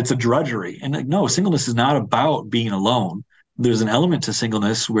a drudgery, and like, no, singleness is not about being alone. There's an element to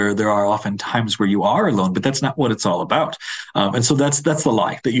singleness where there are often times where you are alone, but that's not what it's all about. And so that's the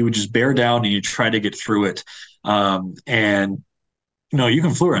lie, that you would just bear down and you try to get through it. And you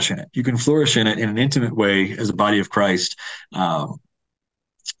can flourish in it. You can flourish in it in an intimate way as a body of Christ. And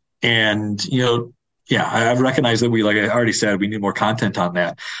I've recognized that like I already said, we need more content on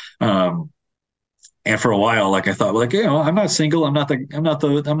that. And for a while, like I thought, like, I'm not single. I'm not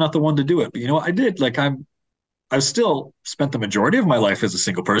the one to do it. But I did. Like I've still spent the majority of my life as a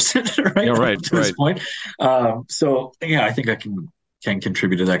single person, right? Yeah, right. To this point. So I think I can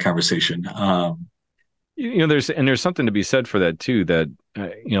contribute to that conversation. There's something to be said for that too, that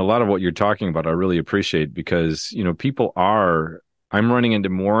a lot of what you're talking about I really appreciate, because I'm running into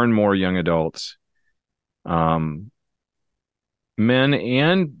more and more young adults, men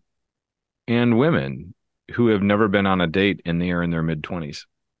and women, who have never been on a date and they are in their mid-20s.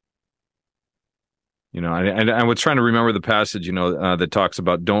 I was trying to remember the passage, that talks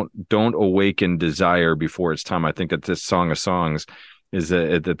about don't awaken desire before it's time. I think that this Song of Songs is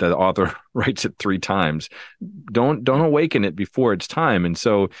that the author writes it 3 times. Don't awaken it before it's time. And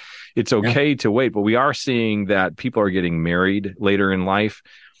so it's okay to wait, but we are seeing that people are getting married later in life.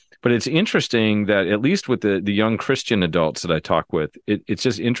 But it's interesting that, at least with the young Christian adults that I talk with, it's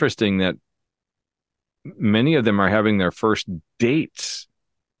just interesting that many of them are having their first dates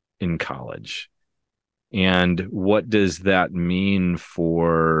in college. And what does that mean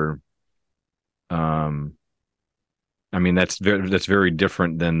for, that's very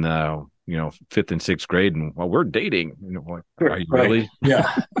different than, 5th and 6th grade. And we're dating, are you really?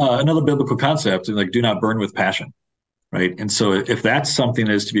 Yeah. Another biblical concept, like, do not burn with passion. right? And so if that's something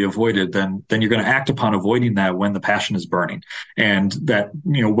that is to be avoided, then you're going to act upon avoiding that when the passion is burning. And that,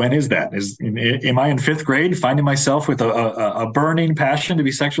 when is that? Am I in fifth grade finding myself with a burning passion to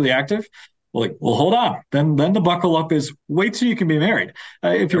be sexually active? Well, hold on. Then the buckle up is wait till you can be married.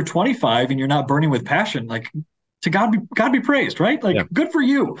 If you're 25 and you're not burning with passion, like, to God be praised, right? Like, good for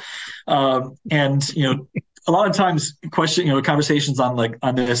you. And a lot of times conversations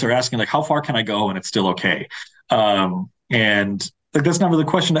on this are asking, like, how far can I go and it's still okay? And like, that's never the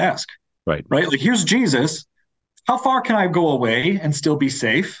question to ask. Right. Like, here's Jesus. How far can I go away and still be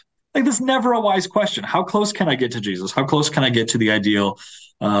safe? Like, that's never a wise question. How close can I get to Jesus? How close can I get to the ideal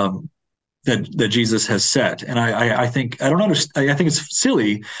that Jesus has set? And I think, I don't understand. I think it's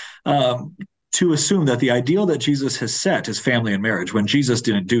silly to assume that the ideal that Jesus has set is family and marriage when Jesus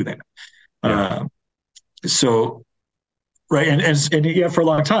didn't do that. Yeah. So, right. And yeah, for a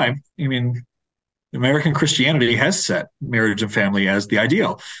long time, American Christianity has set marriage and family as the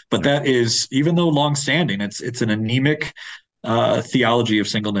ideal, but that is, even though longstanding, it's an anemic theology of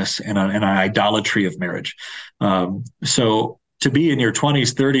singleness and an idolatry of marriage. So to be in your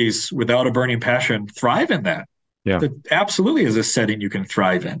 20s, 30s without a burning passion, thrive in that. Yeah, that absolutely is a setting you can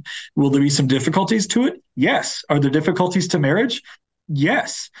thrive in. Will there be some difficulties to it? Yes. Are there difficulties to marriage?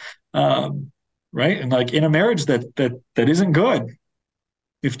 Yes. Right. And like, in a marriage that isn't good,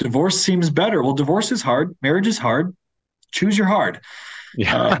 if divorce seems better, well, divorce is hard. Marriage is hard. Choose your hard.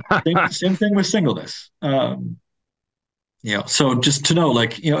 Yeah. Same thing with singleness. So just to know,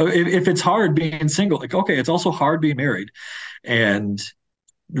 like, if it's hard being single, like, okay, it's also hard being married, and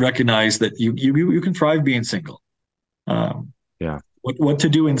recognize that you can thrive being single. What to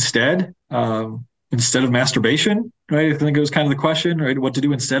do instead of masturbation, right? I think it was kind of the question, right? What to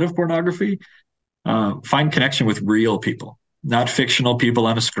do instead of pornography? Find connection with real people, not fictional people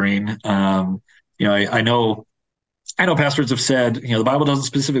on a screen. I know pastors have said, the Bible doesn't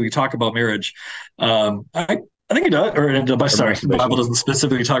specifically talk about marriage. I think it does, the Bible doesn't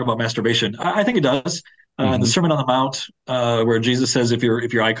specifically talk about masturbation. I think it does. The Sermon on the Mount, where Jesus says, if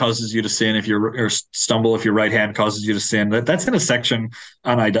your eye causes you to sin, if you stumble, if your right hand causes you to sin, that's in a section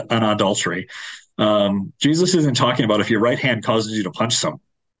on adultery. Jesus isn't talking about if your right hand causes you to punch someone,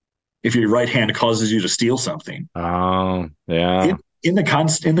 if your right hand causes you to steal something. Oh, yeah. In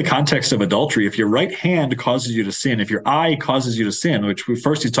the context of adultery, if your right hand causes you to sin, if your eye causes you to sin, which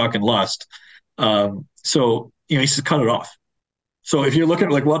first he's talking lust. So he says, cut it off. So if you're looking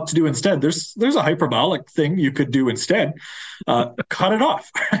at like what to do instead, there's a hyperbolic thing you could do instead. Cut it off,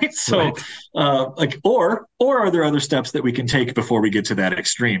 right? So right. Or are there other steps that we can take before we get to that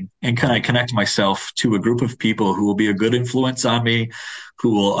extreme? And can I connect myself to a group of people who will be a good influence on me,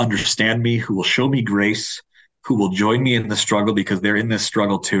 who will understand me, who will show me grace, who will join me in the struggle because they're in this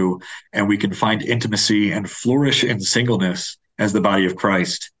struggle too, and we can find intimacy and flourish in singleness as the body of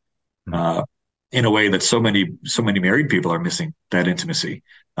Christ. In a way that so many married people are missing that intimacy,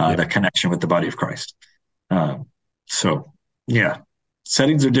 that connection with the body of Christ.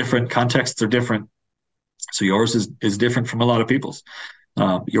 Settings are different, contexts are different. So yours is different from a lot of people's.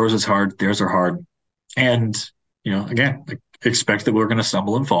 Yours is hard, theirs are hard. And, again, expect that we're going to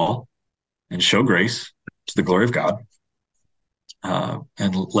stumble and fall and show grace to the glory of God.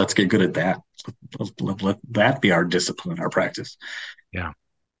 And let's get good at that. Let that be our discipline, our practice. Yeah.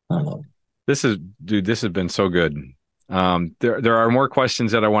 This has been so good. There are more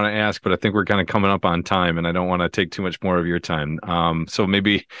questions that I want to ask, but I think we're kind of coming up on time, and I don't want to take too much more of your time. So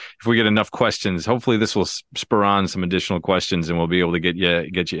maybe if we get enough questions, hopefully this will spur on some additional questions, and we'll be able to get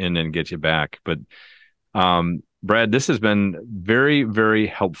you in and get you back. But Brad, this has been very, very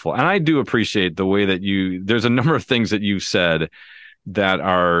helpful, and I do appreciate the way that there's a number of things that you said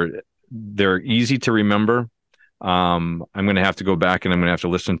that they're easy to remember. I'm going to have to go back and I'm going to have to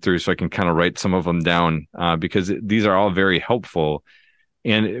listen through so I can kind of write some of them down because these are all very helpful.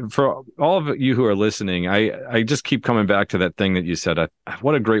 And for all of you who are listening, I just keep coming back to that thing that you said.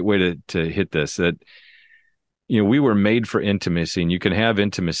 What a great way to hit this, that, we were made for intimacy, and you can have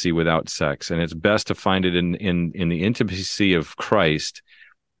intimacy without sex. And it's best to find it in the intimacy of Christ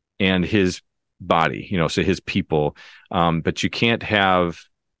and his body, so his people. But you can't have,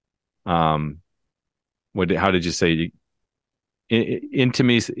 how did you say?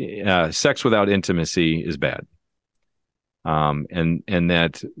 Intimacy, sex without intimacy is bad. And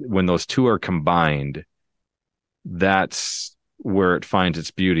that when those two are combined, that's where it finds its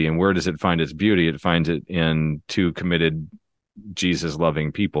beauty. And where does it find its beauty? It finds it in two committed,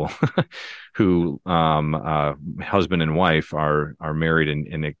 Jesus-loving people who, husband and wife, are married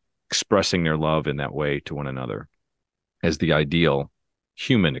and expressing their love in that way to one another as the ideal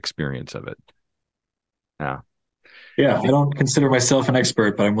human experience of it. Yeah, I don't consider myself an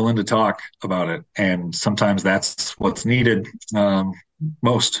expert, but I'm willing to talk about it. And sometimes that's what's needed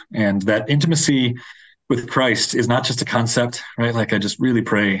most. And that intimacy with Christ is not just a concept, right? Like I just really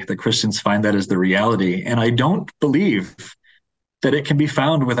pray that Christians find that as the reality. And I don't believe that it can be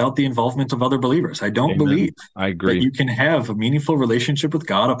found without the involvement of other believers. I don't believe I agree that you can have a meaningful relationship with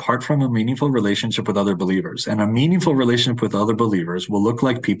God apart from a meaningful relationship with other believers. And a meaningful relationship with other believers will look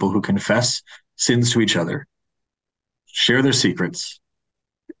like people who confess sins to each other, share their secrets,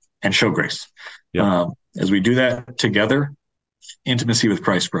 and show grace. Yep. As we do that together, intimacy with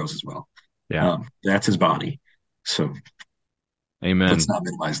Christ grows as well. Yeah. That's his body. So amen. Let's not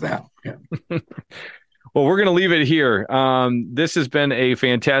minimize that. Yeah. Well, we're going to leave it here. This has been a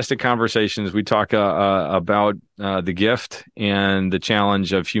fantastic conversation as we talk about the gift and the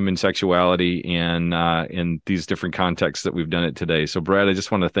challenge of human sexuality and in these different contexts that we've done it today. So, Brad, I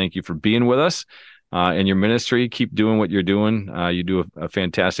just want to thank you for being with us in your ministry. Keep doing what you're doing. You do a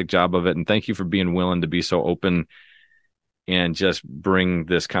fantastic job of it. And thank you for being willing to be so open and just bring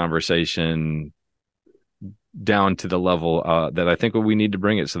this conversation down to the level that I think we need to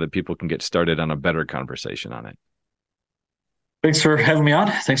bring it so that people can get started on a better conversation on it. Thanks for having me on.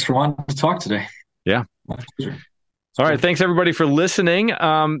 Thanks for wanting to talk today. Yeah. All right. Thanks everybody for listening.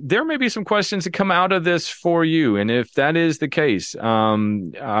 There may be some questions that come out of this for you. And if that is the case,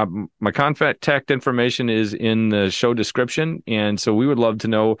 my contact information is in the show description. And so we would love to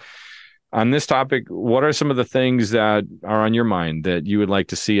know on this topic, what are some of the things that are on your mind that you would like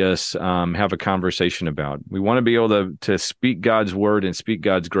to see us have a conversation about? We want to be able to speak God's word and speak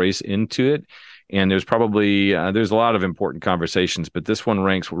God's grace into it. And there's probably, there's a lot of important conversations, but this one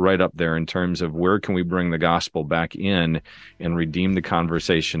ranks right up there in terms of where can we bring the gospel back in and redeem the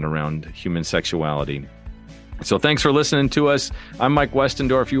conversation around human sexuality. So thanks for listening to us. I'm Mike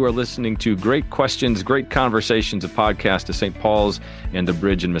Westendorf. You are listening to Great Questions, Great Conversations, a podcast of St. Paul's and the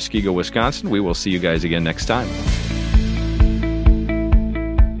Bridge in Muskego, Wisconsin. We will see you guys again next time.